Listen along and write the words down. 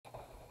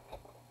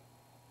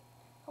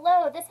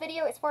Hello, this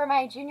video is for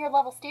my junior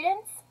level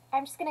students.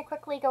 I'm just going to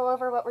quickly go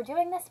over what we're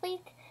doing this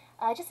week,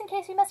 just in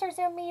case we miss our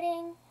Zoom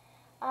meeting.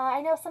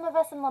 I know some of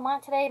us in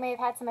Lamont today may have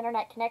had some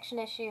internet connection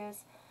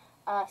issues,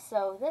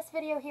 so this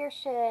video here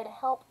should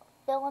help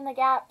fill in the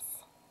gaps,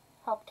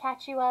 help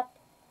catch you up,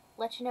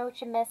 let you know what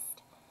you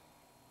missed,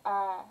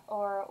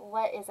 or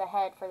what is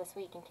ahead for this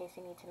week in case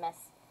you need to miss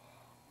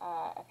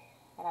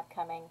an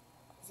upcoming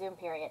Zoom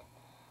period.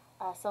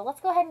 So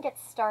let's go ahead and get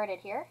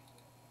started here.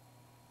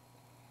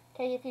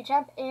 Okay, if you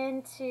jump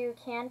into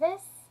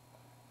Canvas,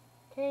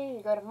 okay,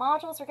 you go to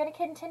Modules. We're going to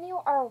continue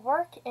our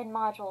work in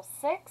Module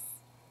 6.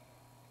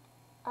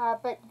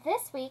 But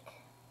this week,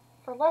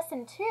 for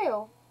Lesson 2,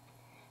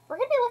 we're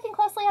going to be looking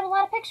closely at a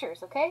lot of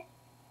pictures, okay?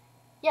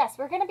 Yes,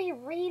 we're going to be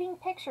reading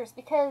pictures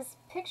because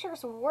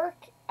pictures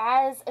work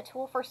as a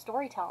tool for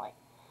storytelling.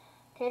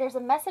 Okay, there's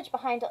a message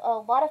behind a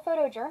lot of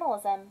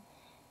photojournalism,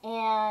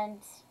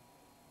 and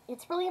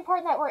it's really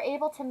important that we're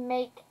able to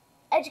make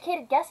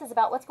educated guesses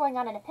about what's going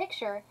on in a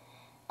picture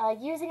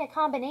using a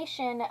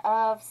combination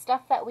of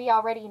stuff that we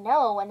already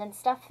know and then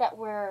stuff that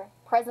we're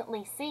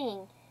presently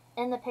seeing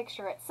in the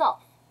picture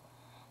itself.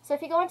 So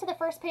if you go into the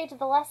first page of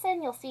the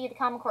lesson, you'll see the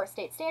Common Core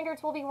State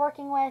Standards we'll be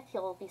working with.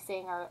 You'll be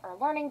seeing our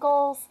learning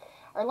goals.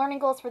 Our learning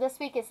goals for this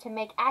week is to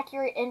make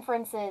accurate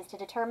inferences to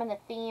determine the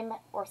theme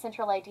or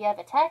central idea of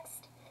a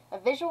text, a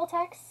visual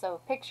text,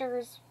 so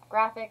pictures,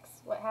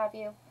 graphics, what have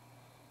you.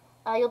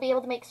 You'll be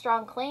able to make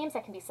strong claims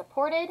that can be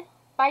supported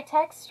by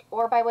text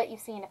or by what you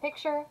see in a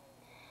picture.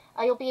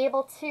 You'll be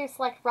able to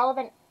select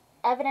relevant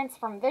evidence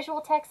from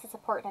visual text to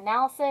support an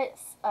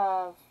analysis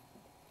of,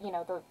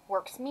 the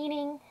work's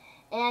meaning,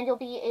 and you'll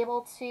be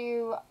able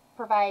to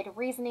provide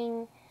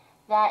reasoning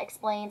that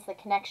explains the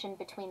connection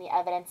between the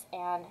evidence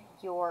and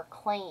your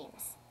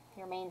claims,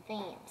 your main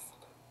themes.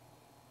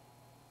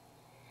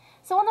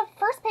 So on the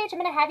first page, I'm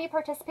going to have you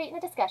participate in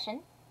a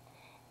discussion.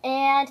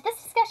 And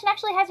this discussion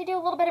actually has you do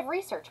a little bit of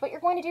research. What you're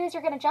going to do is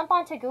you're going to jump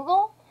onto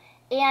Google,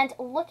 and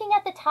looking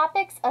at the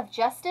topics of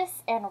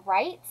justice and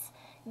rights,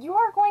 you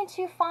are going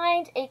to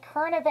find a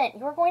current event.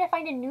 You are going to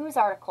find a news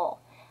article,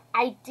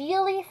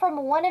 ideally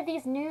from one of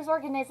these news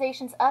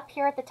organizations up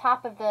here at the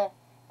top of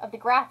the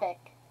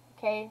graphic.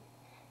 Okay,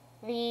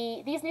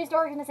 these news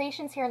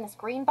organizations here in this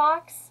green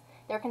box,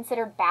 they're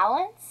considered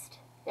balanced.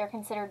 They're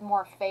considered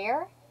more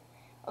fair.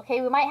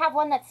 Okay, we might have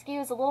one that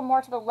skews a little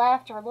more to the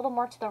left or a little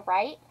more to the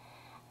right.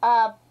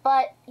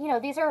 But,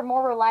 these are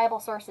more reliable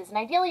sources. And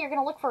ideally, you're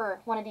going to look for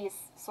one of these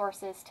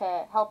sources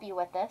to help you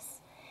with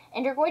this.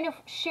 And you're going to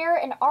share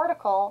an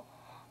article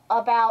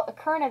about a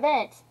current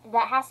event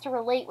that has to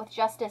relate with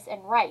justice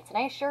and rights. And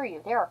I assure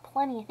you, there are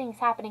plenty of things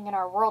happening in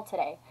our world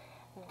today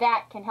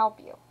that can help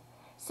you.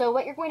 So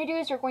what you're going to do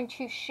is you're going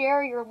to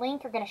share your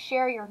link. You're going to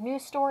share your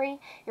news story.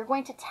 You're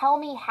going to tell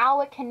me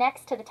how it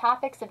connects to the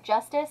topics of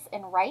justice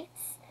and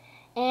rights.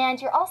 And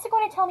you're also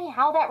going to tell me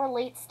how that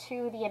relates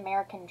to the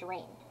American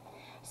dream.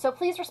 So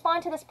please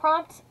respond to this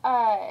prompt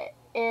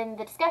in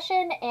the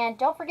discussion, and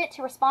don't forget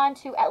to respond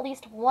to at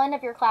least one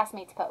of your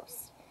classmates'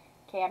 posts.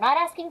 Okay, I'm not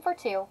asking for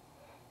two,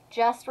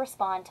 just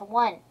respond to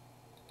one.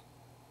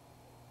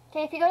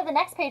 Okay, if you go to the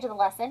next page of the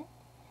lesson,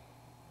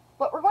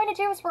 what we're going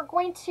to do is we're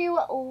going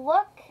to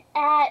look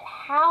at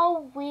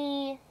how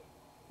we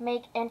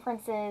make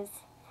inferences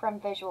from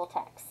visual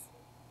text.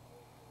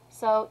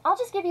 So I'll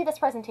just give you this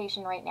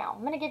presentation right now. I'm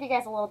going to give you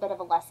guys a little bit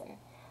of a lesson.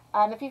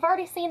 If you've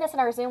already seen this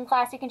in our Zoom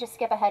class, you can just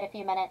skip ahead a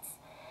few minutes.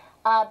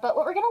 But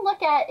what we're going to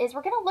look at is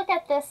we're going to look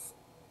at this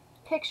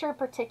picture in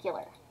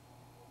particular.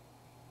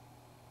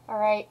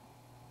 Alright,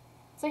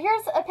 so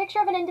here's a picture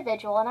of an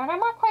individual, and I'm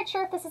not quite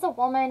sure if this is a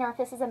woman or if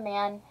this is a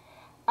man.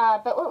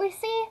 But what we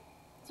see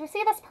is we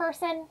see this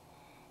person,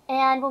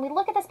 and when we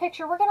look at this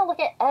picture, we're going to look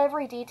at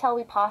every detail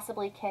we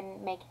possibly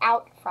can make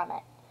out from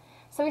it.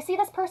 So we see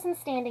this person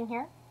standing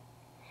here.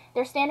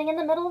 They're standing in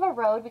the middle of a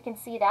road. We can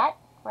see that,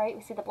 right?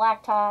 We see the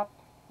blacktop.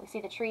 We see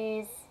the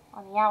trees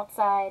on the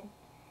outside.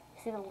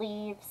 We see the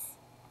leaves.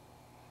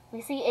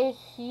 We see a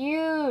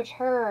huge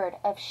herd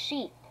of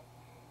sheep.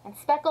 And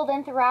speckled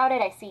in throughout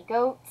it, I see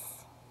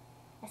goats.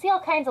 I see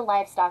all kinds of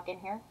livestock in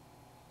here.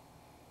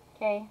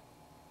 Okay.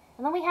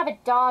 And then we have a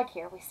dog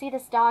here. We see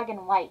this dog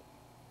in white.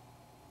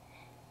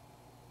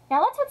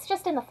 Now that's what's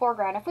just in the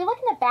foreground. If we look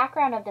in the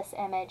background of this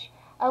image,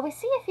 we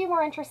see a few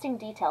more interesting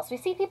details. We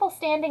see people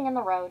standing in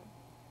the road.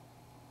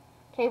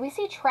 Okay, we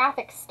see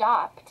traffic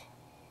stopped.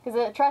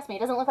 Because trust me, it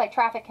doesn't look like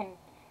traffic can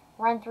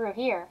run through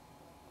here.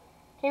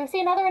 Okay, we see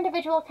another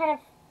individual kind of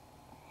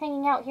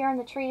hanging out here in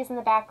the trees in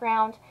the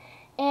background.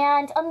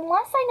 And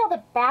unless I know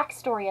the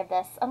backstory of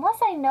this, unless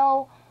I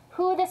know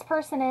who this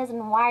person is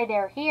and why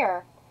they're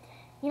here,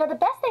 the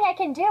best thing I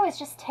can do is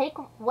just take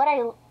what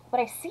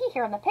I see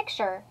here in the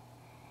picture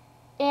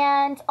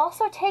and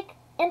also take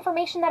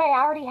information that I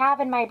already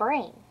have in my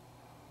brain.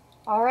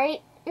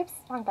 Alright? Oops,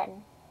 wrong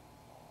button.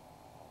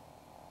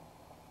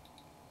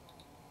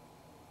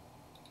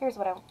 Here's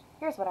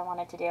what I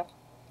wanted to do.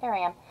 There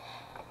I am.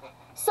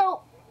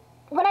 So,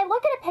 when I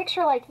look at a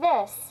picture like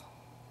this,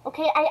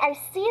 Okay, I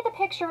see the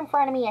picture in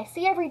front of me. I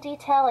see every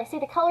detail. I see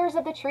the colors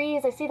of the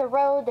trees. I see the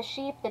road, the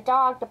sheep, the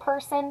dog, the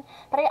person.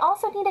 But I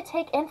also need to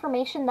take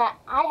information that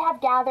I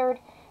have gathered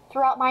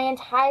throughout my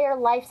entire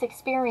life's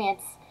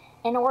experience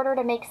in order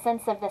to make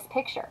sense of this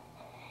picture.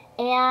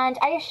 And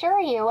I assure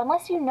you,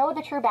 unless you know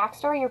the true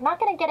backstory, you're not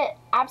going to get it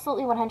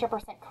absolutely 100%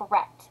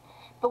 correct.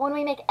 But when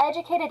we make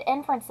educated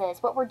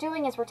inferences, what we're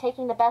doing is we're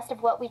taking the best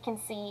of what we can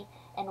see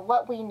and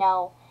what we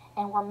know,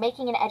 and we're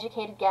making an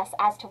educated guess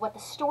as to what the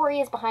story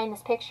is behind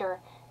this picture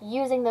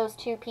using those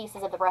two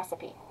pieces of the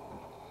recipe.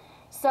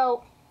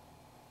 So,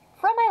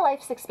 from my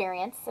life's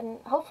experience, and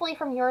hopefully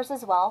from yours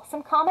as well,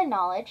 some common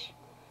knowledge.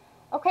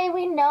 Okay,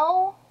 we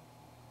know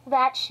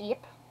that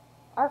sheep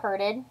are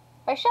herded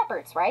by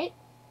shepherds, right?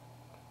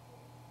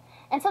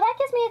 And so that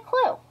gives me a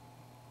clue.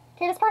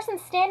 Okay, this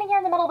person's standing here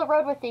in the middle of the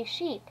road with these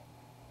sheep.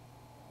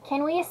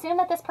 Can we assume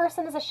that this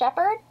person is a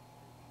shepherd?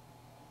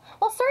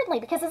 Well, certainly,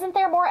 because isn't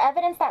there more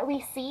evidence that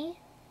we see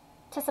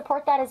to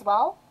support that as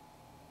well?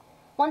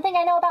 One thing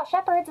I know about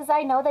shepherds is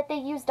I know that they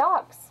use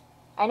dogs.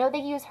 I know they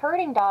use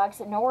herding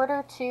dogs in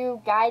order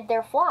to guide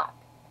their flock.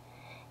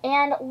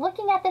 And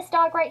looking at this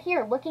dog right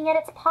here, looking at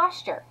its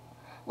posture,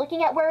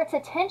 looking at where its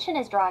attention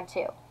is drawn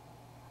to.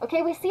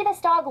 Okay, we see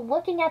this dog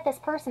looking at this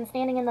person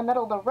standing in the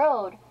middle of the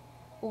road,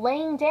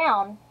 laying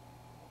down,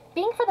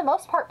 being for the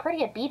most part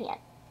pretty obedient.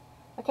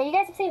 Okay, you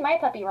guys have seen my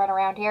puppy run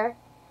around here.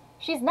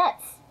 She's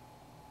nuts.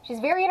 She's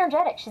very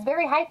energetic. She's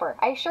very hyper.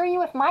 I assure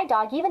you, if my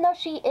dog, even though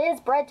she is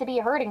bred to be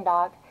a herding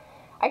dog,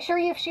 I assure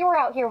you if she were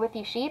out here with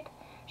these sheep,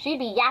 she'd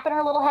be yapping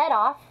her little head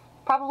off,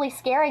 probably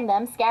scaring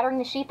them, scattering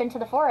the sheep into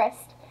the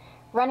forest,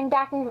 running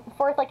back and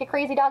forth like a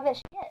crazy dog that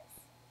she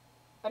is.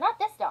 But not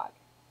this dog.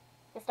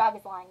 This dog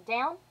is lying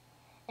down,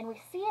 and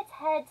we see its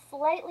head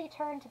slightly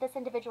turned to this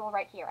individual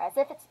right here, as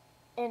if it's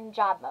in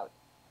job mode,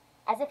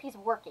 as if he's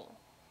working,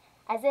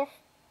 as if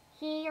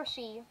he or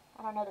she,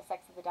 I don't know the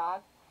sex of the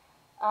dog,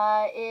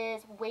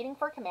 is waiting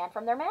for a command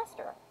from their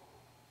master.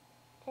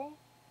 Okay?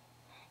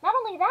 Not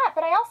only that,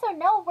 but I also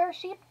know where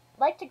sheep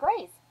like to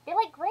graze. They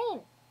like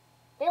green.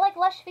 They like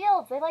lush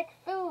fields. They like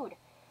food.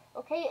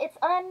 Okay? It's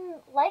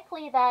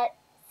unlikely that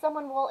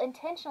someone will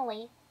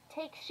intentionally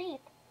take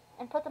sheep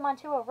and put them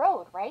onto a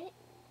road, right?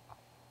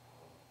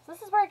 So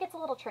this is where it gets a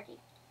little tricky.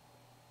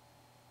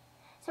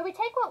 So we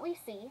take what we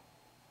see.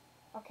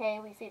 Okay,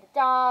 we see the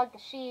dog, the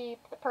sheep,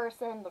 the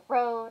person, the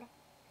road.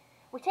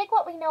 We take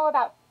what we know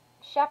about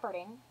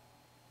shepherding,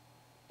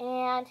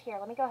 and here,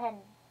 let me go ahead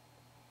and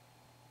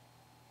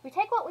we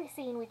take what we've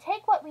seen, we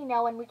take what we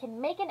know, and we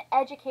can make an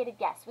educated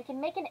guess. We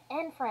can make an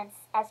inference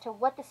as to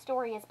what the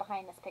story is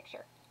behind this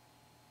picture.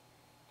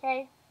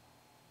 Okay?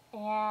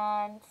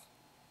 And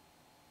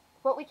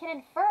what we can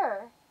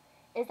infer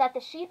is that the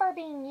sheep are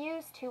being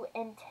used to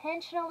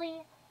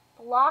intentionally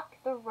block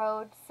the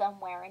road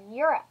somewhere in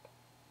Europe.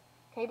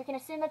 Okay, we can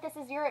assume that this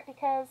is Europe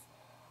because,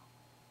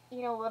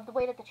 you know, of the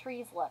way that the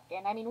trees look.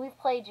 And I mean, we've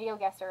played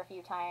GeoGuessr a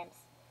few times.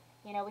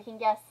 You know, we can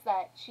guess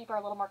that sheep are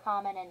a little more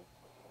common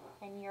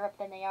in Europe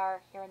than they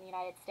are here in the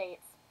United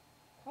States,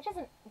 which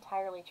isn't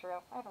entirely true.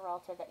 I have a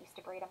relative that used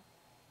to breed them.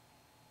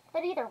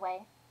 But either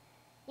way,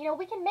 you know,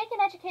 we can make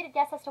an educated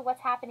guess as to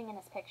what's happening in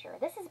this picture.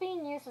 This is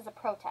being used as a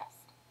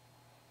protest.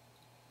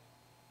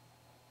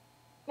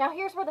 Now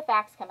here's where the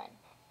facts come in.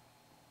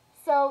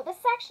 So this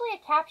is actually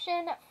a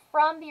caption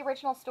from the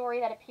original story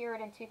that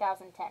appeared in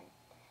 2010.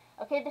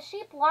 Okay, the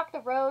sheep block the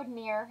road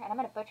near, and I'm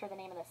going to butcher the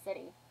name of the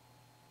city,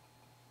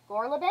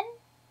 Gorleben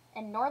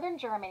in northern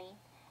Germany,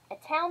 a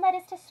town that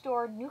is to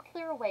store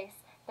nuclear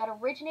waste that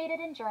originated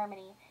in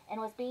Germany and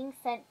was being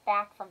sent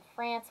back from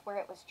France where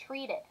it was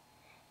treated.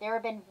 There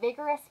have been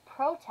vigorous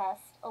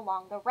protests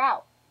along the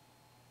route.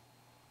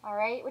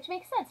 Alright, which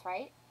makes sense,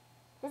 right?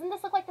 Doesn't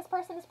this look like this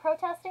person is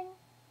protesting?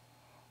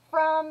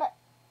 From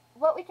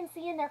what we can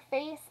see in their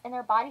face and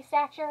their body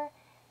stature,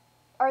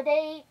 are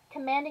they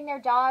commanding their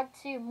dog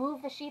to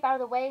move the sheep out of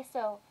the way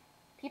so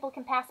people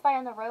can pass by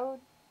on the road?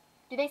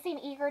 Do they seem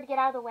eager to get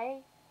out of the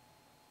way?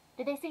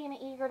 Do they seem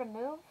eager to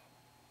move?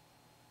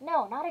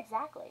 No, not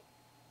exactly.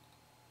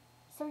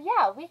 So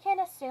yeah, we can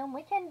assume,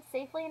 we can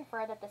safely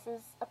infer that this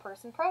is a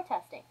person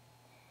protesting.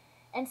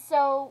 And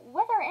so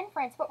with our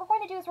inference, what we're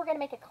going to do is we're going to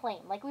make a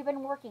claim, like we've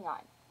been working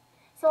on.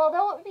 So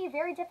although it would be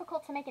very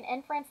difficult to make an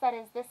inference that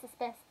is this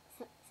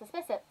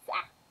suspicious,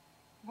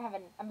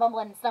 I'm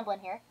bumbling and stumbling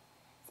here,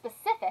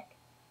 specific,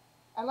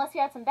 unless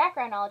you have some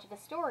background knowledge of the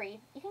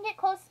story, you can get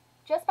close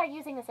just by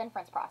using this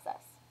inference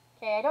process.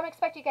 Okay, I don't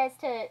expect you guys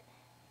to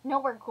know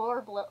where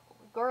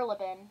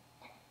Gorleben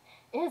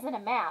is in a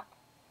map,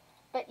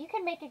 but you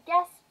can make a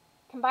guess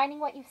combining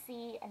what you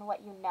see and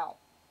what you know.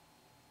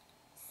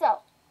 So,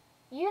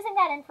 using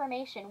that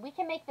information, we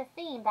can make the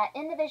theme that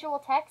in the visual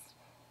text,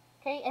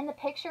 okay, in the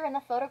picture, in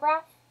the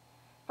photograph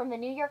from the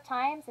New York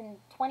Times in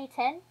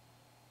 2010,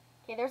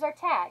 okay, there's our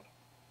tag.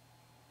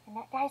 And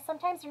that, guys,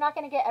 sometimes you're not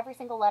going to get every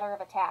single letter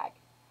of a tag.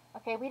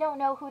 Okay, we don't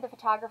know who the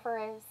photographer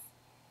is.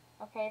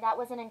 Okay, that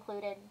wasn't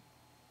included.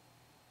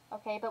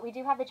 Okay, but we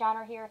do have the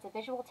genre here. It's a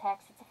visual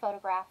text. It's a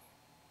photograph.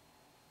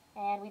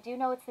 And we do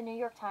know it's the New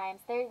York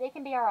Times. They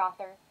can be our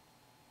author.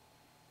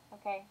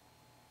 Okay,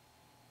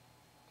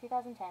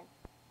 2010.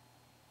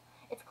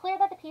 It's clear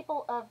that the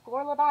people of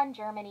Gorleben,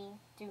 Germany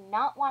do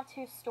not want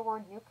to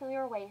store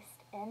nuclear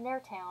waste in their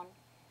town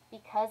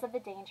because of the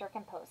danger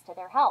can pose to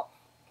their health.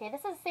 Okay,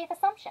 this is a safe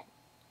assumption.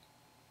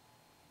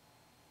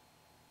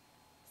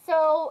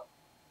 So,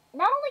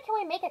 not only can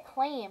we make a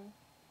claim,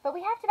 but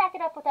we have to back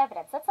it up with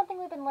evidence. That's something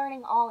we've been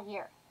learning all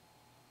year.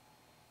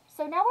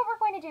 So now what we're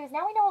going to do is,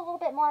 now we know a little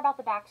bit more about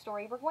the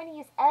backstory, we're going to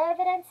use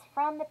evidence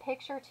from the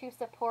picture to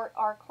support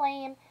our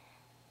claim.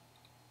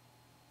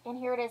 And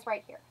here it is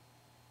right here.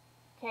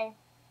 Okay?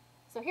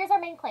 So here's our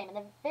main claim. In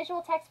the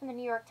visual text from the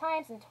New York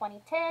Times in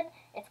 2010,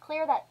 it's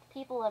clear that the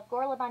people of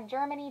Gorleben,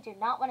 Germany do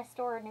not want to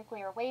store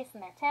nuclear waste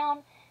in their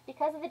town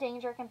because of the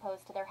danger it can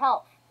pose to their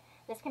health.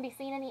 This can be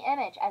seen in the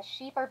image as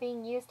sheep are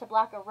being used to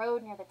block a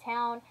road near the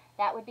town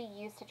that would be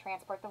used to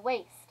transport the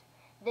waste.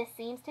 This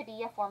seems to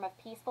be a form of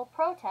peaceful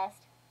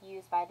protest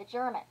used by the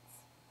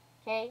Germans.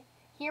 Okay?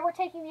 Here we're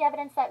taking the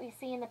evidence that we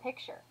see in the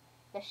picture,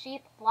 the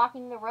sheep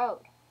blocking the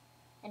road,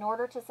 in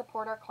order to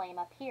support our claim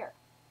up here.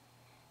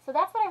 So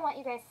that's what I want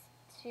you guys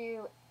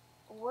to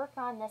work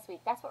on this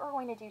week. That's what we're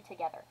going to do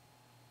together.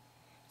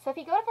 So if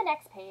you go to the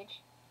next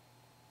page,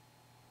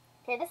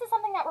 okay, this is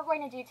something that we're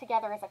going to do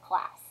together as a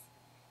class.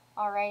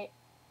 All right?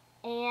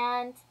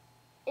 And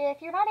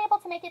if you're not able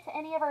to make it to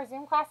any of our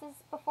Zoom classes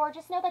before,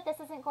 just know that this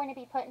isn't going to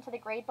be put into the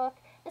grade book.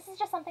 This is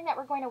just something that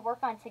we're going to work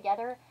on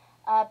together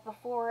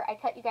before I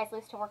cut you guys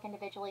loose to work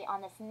individually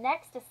on this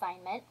next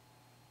assignment,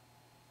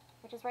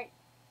 which is right.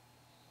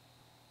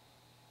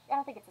 I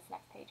don't think it's this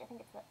next page. I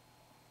think it's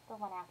the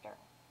one after.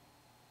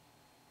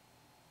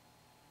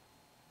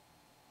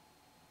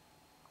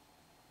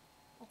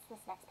 It's this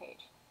next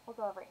page. We'll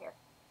go over here.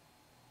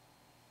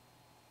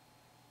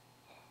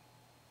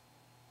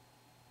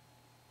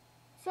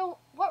 So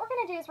what we're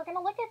going to do is we're going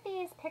to look at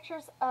these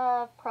pictures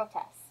of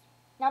protests.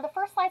 Now the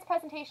first slide's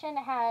presentation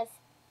has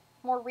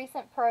more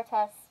recent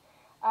protests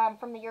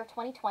from the year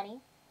 2020.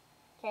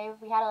 Okay,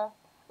 we had a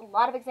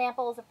lot of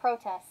examples of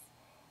protests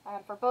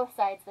for both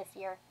sides this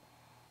year.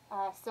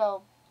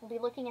 So we'll be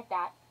looking at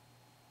that.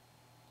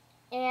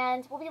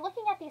 And we'll be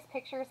looking at these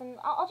pictures, and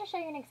I'll just show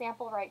you an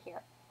example right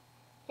here.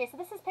 Okay, so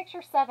this is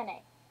picture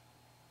 7A.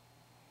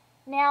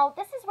 Now,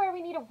 this is where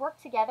we need to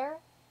work together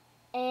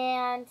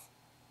and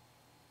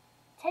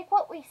take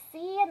what we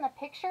see in the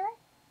picture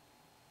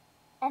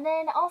and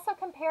then also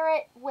compare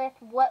it with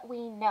what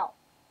we know.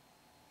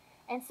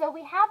 And so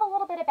we have a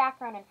little bit of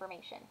background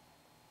information.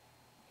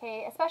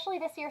 Okay, especially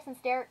this year since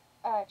Derek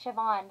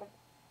Chauvin, the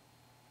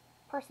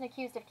person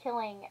accused of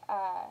killing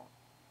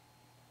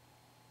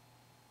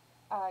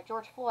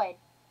George Floyd.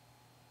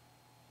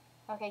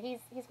 Okay,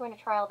 he's going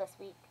to trial this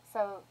week.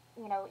 So,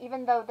 you know,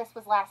 even though this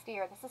was last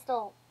year, this is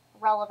still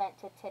relevant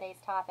to today's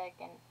topic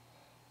and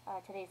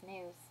today's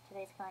news,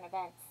 today's current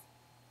events.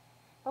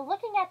 But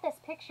looking at this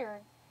picture,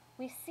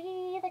 we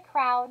see the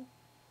crowd,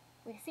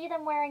 we see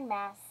them wearing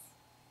masks,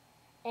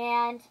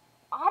 and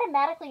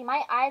automatically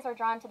my eyes are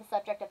drawn to the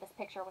subject of this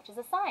picture, which is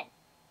a sign.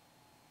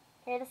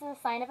 Okay, this is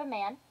a sign of a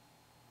man.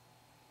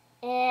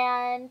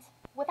 And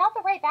without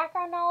the right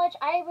background knowledge,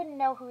 I wouldn't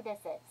know who this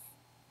is.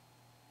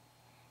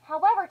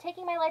 However,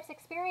 taking my life's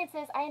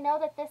experiences, I know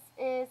that this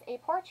is a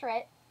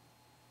portrait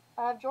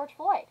of George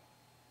Floyd,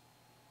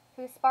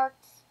 who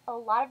sparked a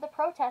lot of the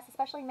protests,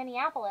 especially in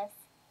Minneapolis,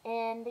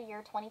 in the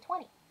year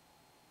 2020.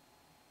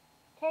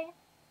 Okay?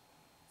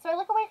 So I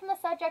look away from the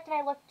subject and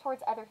I look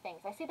towards other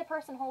things. I see the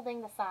person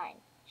holding the sign.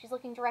 She's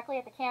looking directly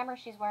at the camera.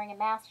 She's wearing a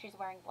mask. She's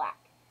wearing black.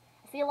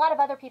 I see a lot of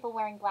other people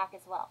wearing black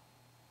as well.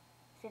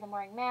 I see them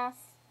wearing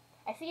masks.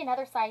 I see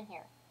another sign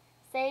here.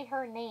 Say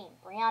her name,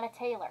 Breonna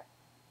Taylor.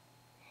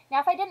 Now,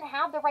 if I didn't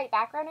have the right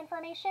background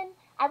information,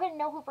 I wouldn't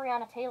know who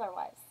Breonna Taylor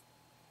was.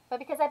 But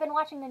because I've been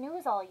watching the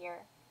news all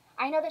year,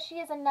 I know that she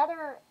is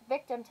another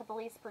victim to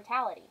police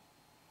brutality.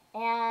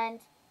 And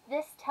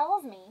this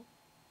tells me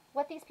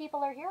what these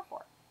people are here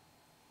for.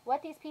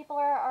 What these people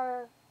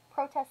are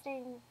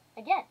protesting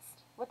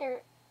against. What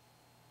they're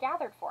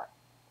gathered for.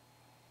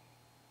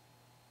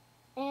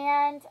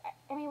 And,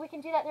 I mean, we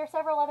can do that. There are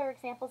several other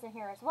examples in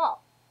here as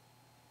well.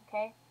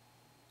 Okay?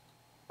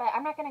 But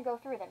I'm not going to go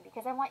through them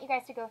because I want you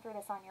guys to go through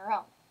this on your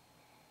own.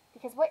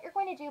 Because what you're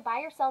going to do by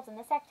yourselves in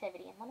this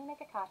activity, and let me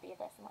make a copy of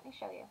this and let me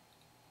show you.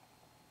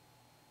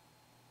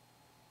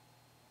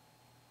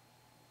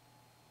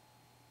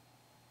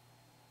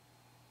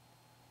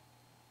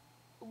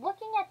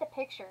 Looking at the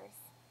pictures,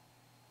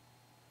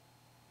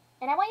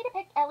 and I want you to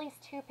pick at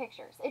least 2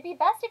 pictures. It'd be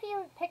best if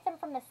you pick them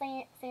from the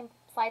same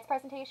slides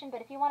presentation, but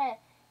if you want to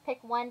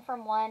pick one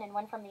from one and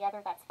one from the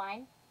other, that's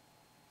fine.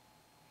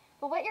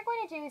 But what you're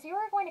going to do is you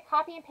are going to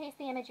copy and paste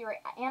the image you're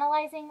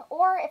analyzing,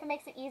 or if it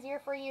makes it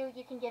easier for you,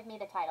 you can give me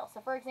the title.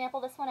 So for example,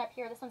 this one up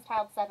here, this one's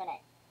titled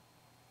 7A.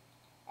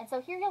 And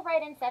so here you'll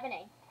write in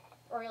 7A,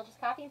 or you'll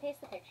just copy and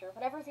paste the picture,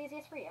 whatever's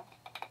easiest for you.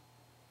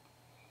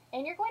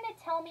 And you're going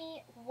to tell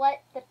me what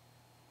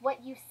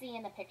you see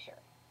in the picture.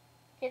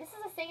 Okay, this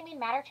is a say mean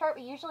matter chart.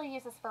 We usually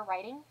use this for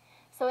writing.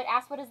 So it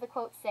asks what does the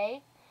quote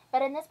say,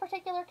 but in this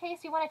particular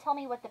case, you want to tell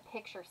me what the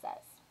picture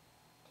says.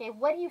 Okay,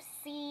 what do you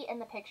see in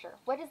the picture?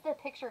 What does the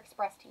picture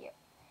express to you?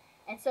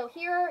 And so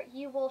here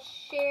you will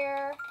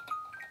share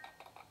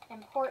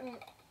important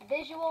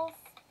visuals.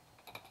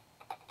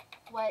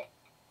 What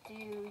do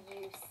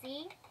you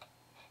see?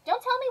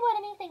 Don't tell me what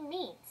anything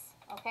means,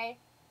 okay?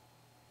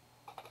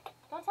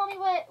 Don't tell me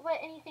what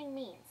anything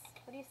means.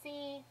 What do you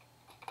see?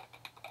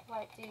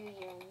 What do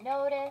you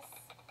notice?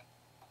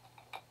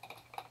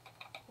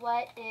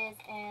 What is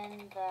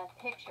in the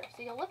picture?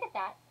 So you'll look at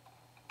that.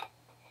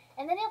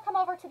 And then you'll come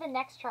over to the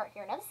next chart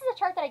here. Now this is a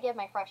chart that I give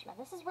my freshmen.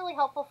 This is really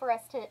helpful for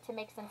us to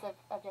make sense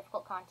of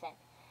difficult content.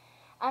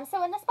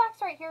 So in this box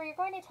right here, you're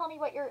going to tell me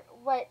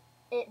what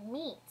it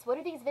means. What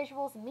do these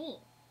visuals mean?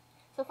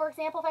 So for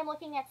example, if I'm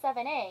looking at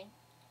 7A,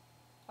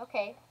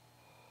 okay,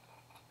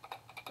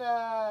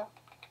 the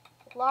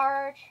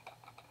large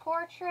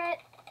portrait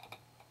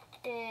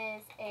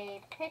is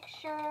a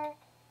picture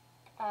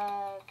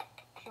of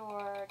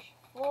George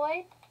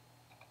Floyd,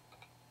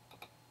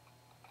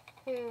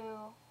 who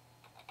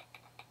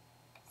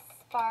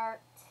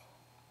sparked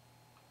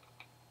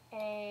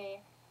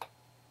a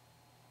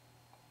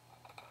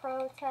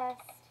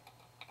protest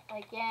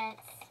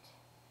against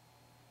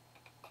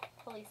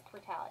police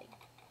brutality.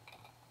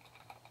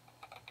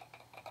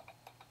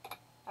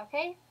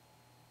 Okay?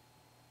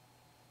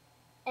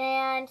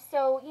 And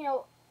so, you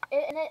know,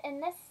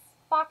 in this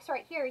box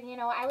right here, you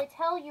know, I would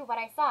tell you what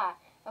I saw.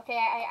 Okay,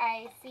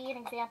 I see an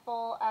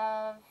example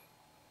of,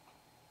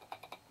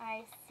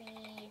 I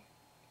see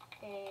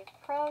a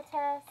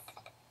protest,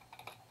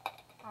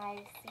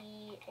 I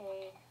see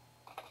a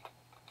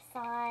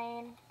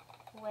sign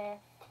with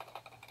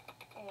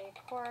a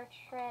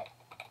portrait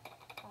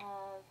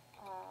of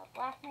a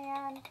black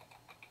man,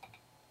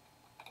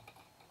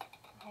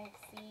 I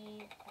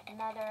see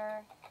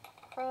another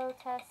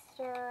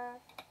protester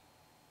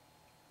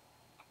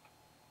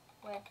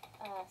with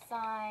a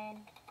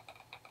sign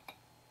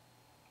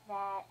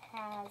that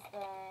has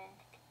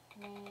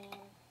the name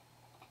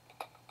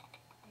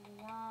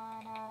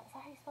Breonna. Is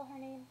that how you spell her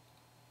name?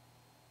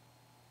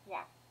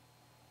 Yeah.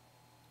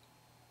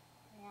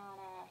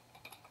 Breonna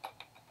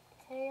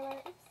Taylor.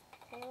 Oops,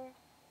 Taylor.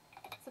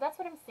 So that's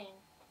what I'm seeing.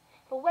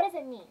 But what does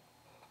it mean?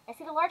 I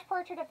see the large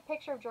portrait of a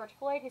picture of George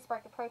Floyd, who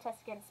sparked a protest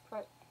against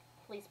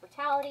police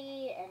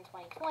brutality in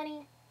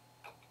 2020.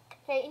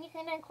 Okay, and you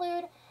can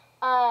include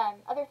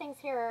other things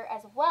here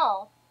as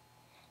well.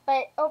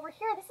 But over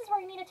here, this is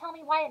where you need to tell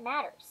me why it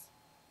matters.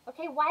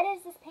 Okay, why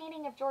does this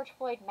painting of George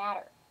Floyd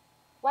matter?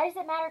 Why does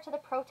it matter to the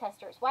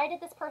protesters? Why did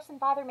this person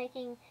bother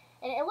making,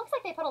 and it looks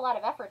like they put a lot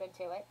of effort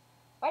into it.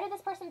 Why did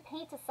this person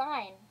paint a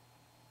sign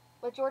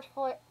with George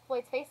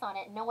Floyd's face on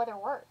it and no other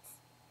words?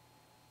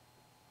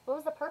 What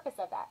was the purpose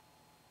of that?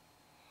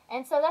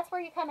 And so that's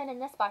where you come in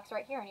this box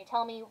right here, and you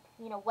tell me,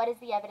 you know, what does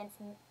the evidence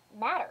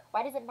matter?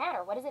 Why does it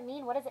matter? What does it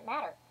mean? What does it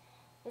matter?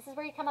 This is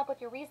where you come up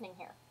with your reasoning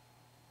here.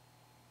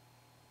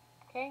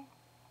 Okay?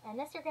 And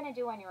this you're going to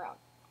do on your own.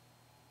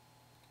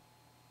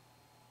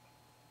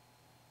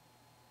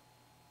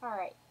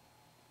 Alright.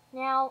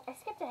 Now, I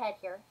skipped ahead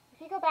here.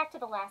 If you go back to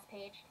the last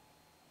page,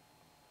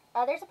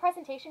 there's a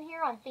presentation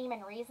here on theme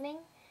and reasoning,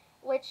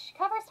 which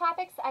covers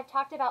topics I've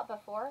talked about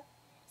before.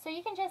 So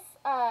you can just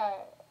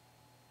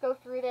go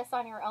through this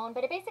on your own,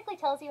 but it basically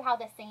tells you how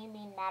the same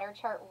mean matter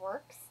chart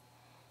works.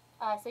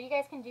 So you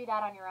guys can do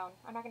that on your own.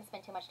 I'm not going to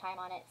spend too much time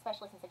on it,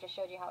 especially since I just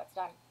showed you how it's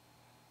done.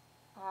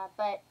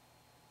 But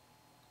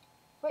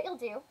what you'll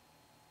do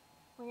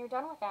when you're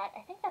done with that,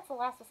 I think that's the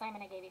last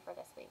assignment I gave you for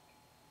this week.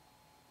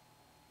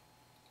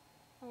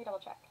 Let me double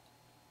check.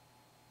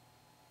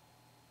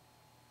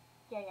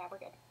 Yeah, we're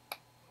good.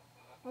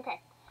 Okay.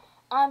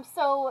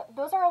 So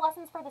those are our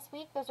lessons for this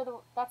week. That's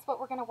what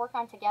we're going to work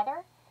on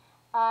together.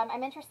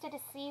 I'm interested to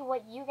see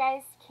what you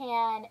guys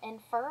can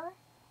infer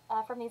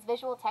from these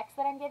visual texts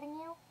that I'm giving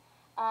you.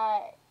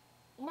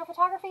 You know,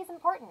 photography is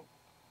important.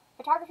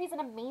 Photography is an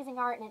amazing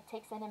art, and it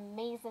takes an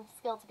amazing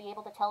skill to be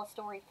able to tell a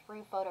story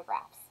through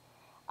photographs.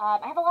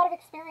 I have a lot of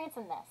experience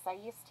in this. I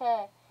used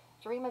to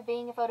dream of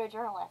being a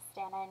photojournalist,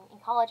 and in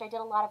college I did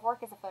a lot of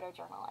work as a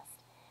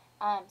photojournalist.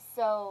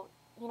 So,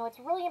 you know, it's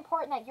really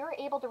important that you're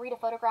able to read a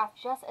photograph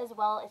just as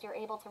well as you're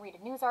able to read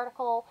a news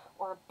article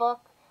or a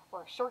book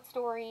or a short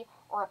story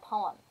or a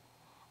poem.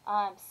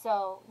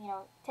 So, you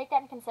know, take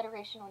that in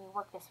consideration when you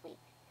work this week.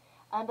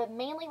 But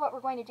mainly what we're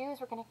going to do is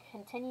we're going to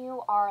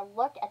continue our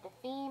look at the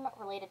theme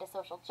related to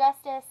social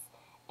justice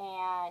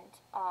and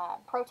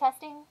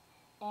protesting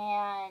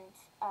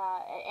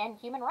and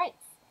human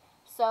rights.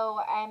 So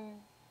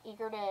I'm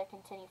eager to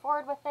continue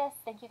forward with this.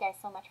 Thank you guys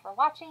so much for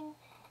watching,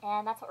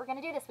 and that's what we're going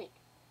to do this week.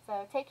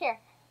 So take care.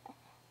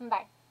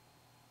 Bye.